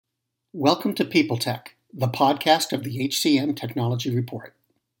Welcome to People Tech, the podcast of the HCM Technology Report.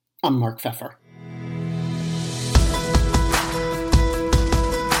 I'm Mark Pfeffer.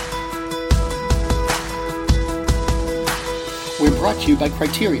 We're brought to you by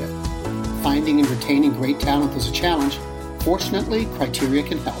Criteria. Finding and retaining great talent is a challenge. Fortunately, Criteria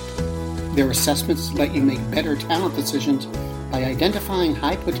can help. Their assessments let you make better talent decisions by identifying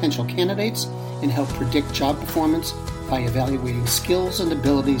high-potential candidates and help predict job performance by evaluating skills and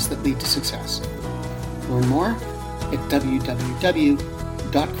abilities that lead to success. Learn more at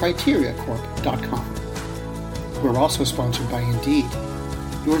www.criteriacorp.com. We're also sponsored by Indeed.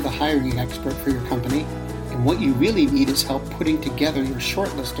 You're the hiring expert for your company, and what you really need is help putting together your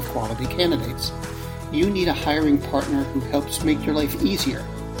short list of quality candidates. You need a hiring partner who helps make your life easier.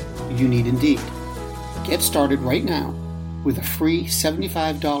 You need Indeed. Get started right now with a free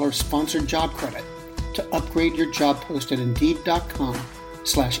 $75 sponsored job credit to upgrade your job post at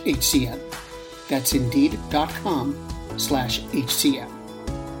Indeed.com/HCM. That's Indeed.com/HCM.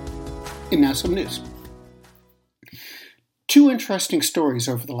 And now some news. Two interesting stories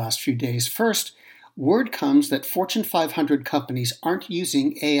over the last few days. First, word comes that Fortune 500 companies aren't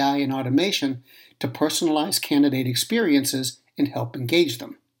using AI and automation to personalize candidate experiences and help engage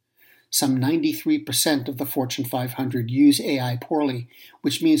them. Some 93% of the Fortune 500 use AI poorly,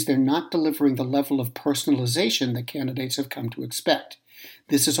 which means they're not delivering the level of personalization that candidates have come to expect.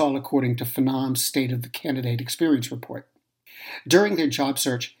 This is all according to Phenom's State of the Candidate Experience report. During their job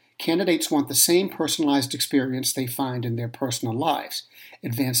search, candidates want the same personalized experience they find in their personal lives.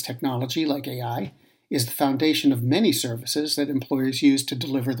 Advanced technology like AI is the foundation of many services that employers use to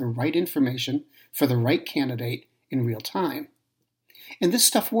deliver the right information for the right candidate in real time. And this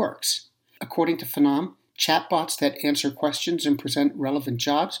stuff works. According to Phenom, chatbots that answer questions and present relevant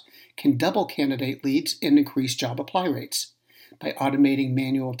jobs can double candidate leads and increase job apply rates. By automating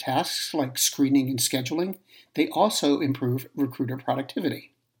manual tasks like screening and scheduling, they also improve recruiter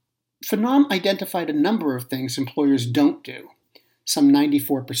productivity. Phenom identified a number of things employers don't do. Some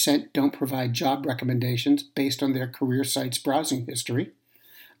 94% don't provide job recommendations based on their career site's browsing history.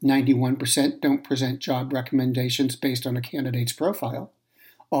 91% don't present job recommendations based on a candidate's profile.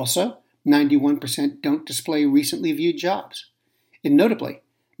 Also, 91% don't display recently viewed jobs. And notably,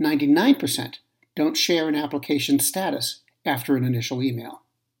 99% don't share an application status after an initial email.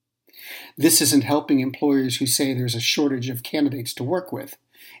 This isn't helping employers who say there's a shortage of candidates to work with.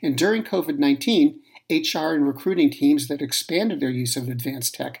 And during COVID-19, HR and recruiting teams that expanded their use of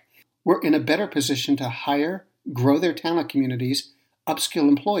advanced tech were in a better position to hire, grow their talent communities, upskill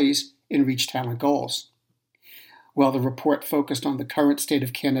employees, and reach talent goals. While the report focused on the current state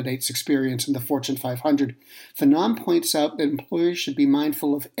of candidates' experience in the Fortune 500, Phenom points out that employers should be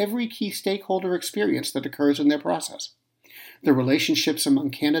mindful of every key stakeholder experience that occurs in their process. The relationships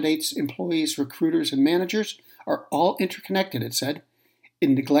among candidates, employees, recruiters, and managers are all interconnected, it said,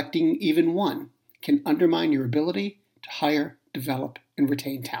 and neglecting even one can undermine your ability to hire, develop, and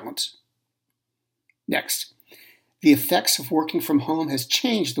retain talents. Next, the effects of working from home has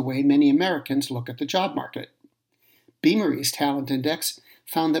changed the way many Americans look at the job market. Beamery's Talent Index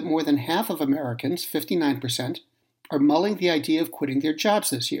found that more than half of Americans, 59%, are mulling the idea of quitting their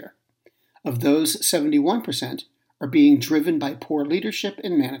jobs this year. Of those, 71% are being driven by poor leadership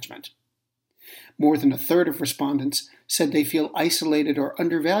and management. More than a third of respondents said they feel isolated or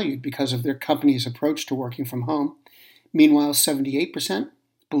undervalued because of their company's approach to working from home. Meanwhile, 78%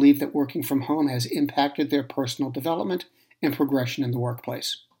 believe that working from home has impacted their personal development and progression in the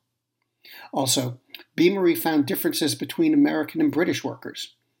workplace. Also, Beamery found differences between American and British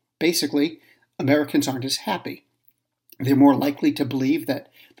workers. Basically, Americans aren't as happy. They're more likely to believe that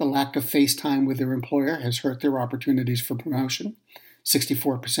the lack of face time with their employer has hurt their opportunities for promotion,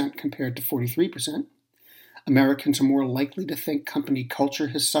 64% compared to 43%. Americans are more likely to think company culture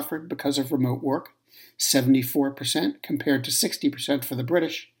has suffered because of remote work, 74% compared to 60% for the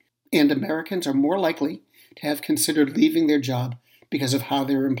British, and Americans are more likely to have considered leaving their job because of how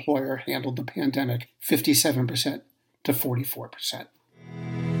their employer handled the pandemic, 57% to 44%.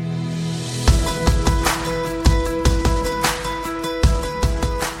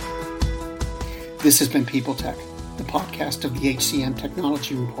 This has been People Tech, the podcast of the HCM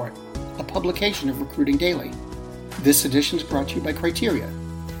Technology Report, a publication of Recruiting Daily. This edition is brought to you by Criteria.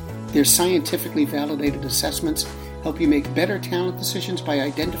 Their scientifically validated assessments help you make better talent decisions by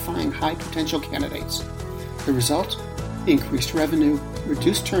identifying high-potential candidates. The result? Increased revenue,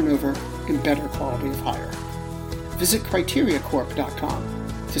 reduced turnover, and better quality of hire. Visit criteriacorp.com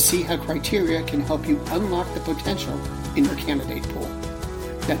to see how Criteria can help you unlock the potential in your candidate pool.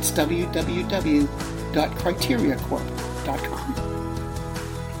 That's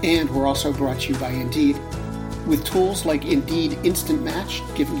www.criteriacorp.com. And we're also brought to you by Indeed. With tools like Indeed Instant Match,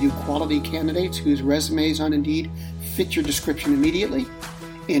 giving you quality candidates whose resumes on Indeed fit your description immediately,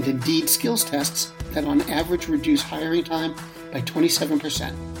 and Indeed skills tests that on average reduce hiring time by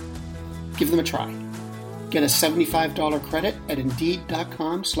 27%. Give them a try. Get a $75 credit at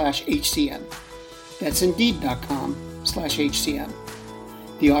Indeed.com/HCM. That's Indeed.com/HCM.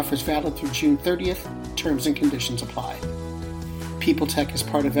 The offer is valid through June 30th. Terms and conditions apply. People Tech is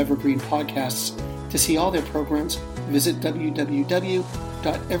part of Evergreen Podcasts. To see all their programs, visit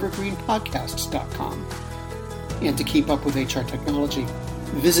www.evergreenpodcasts.com. And to keep up with HR technology,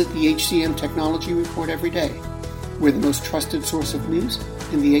 visit the HCM Technology Report every day. We're the most trusted source of news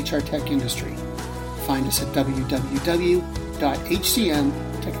in the HR tech industry. Find us at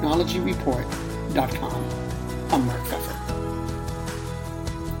www.hcmtechnologyreport.com. I'm Mark Pfeffer.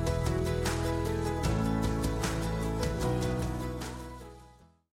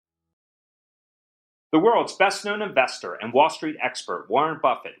 The world's best-known investor and Wall Street expert Warren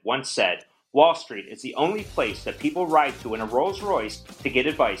Buffett once said, "Wall Street is the only place that people ride to in a Rolls-Royce to get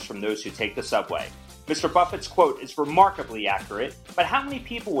advice from those who take the subway." Mr. Buffett's quote is remarkably accurate, but how many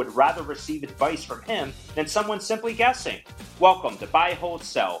people would rather receive advice from him than someone simply guessing? Welcome to Buy, Hold,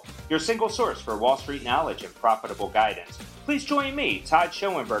 Sell, your single source for Wall Street knowledge and profitable guidance. Please join me, Todd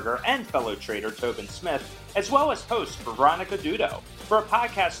Schoenberger, and fellow trader Tobin Smith, as well as host Veronica Dudo, for a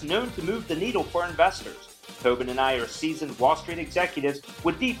podcast known to move the needle for investors. Tobin and I are seasoned Wall Street executives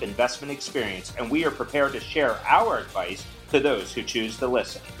with deep investment experience, and we are prepared to share our advice to those who choose to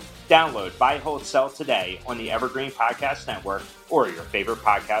listen. Download Buy, Hold, Sell today on the Evergreen Podcast Network or your favorite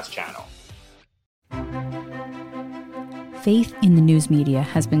podcast channel. Faith in the news media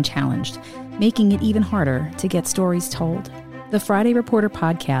has been challenged, making it even harder to get stories told. The Friday Reporter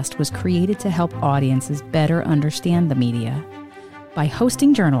podcast was created to help audiences better understand the media by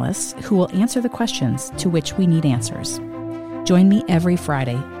hosting journalists who will answer the questions to which we need answers. Join me every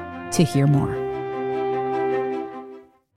Friday to hear more.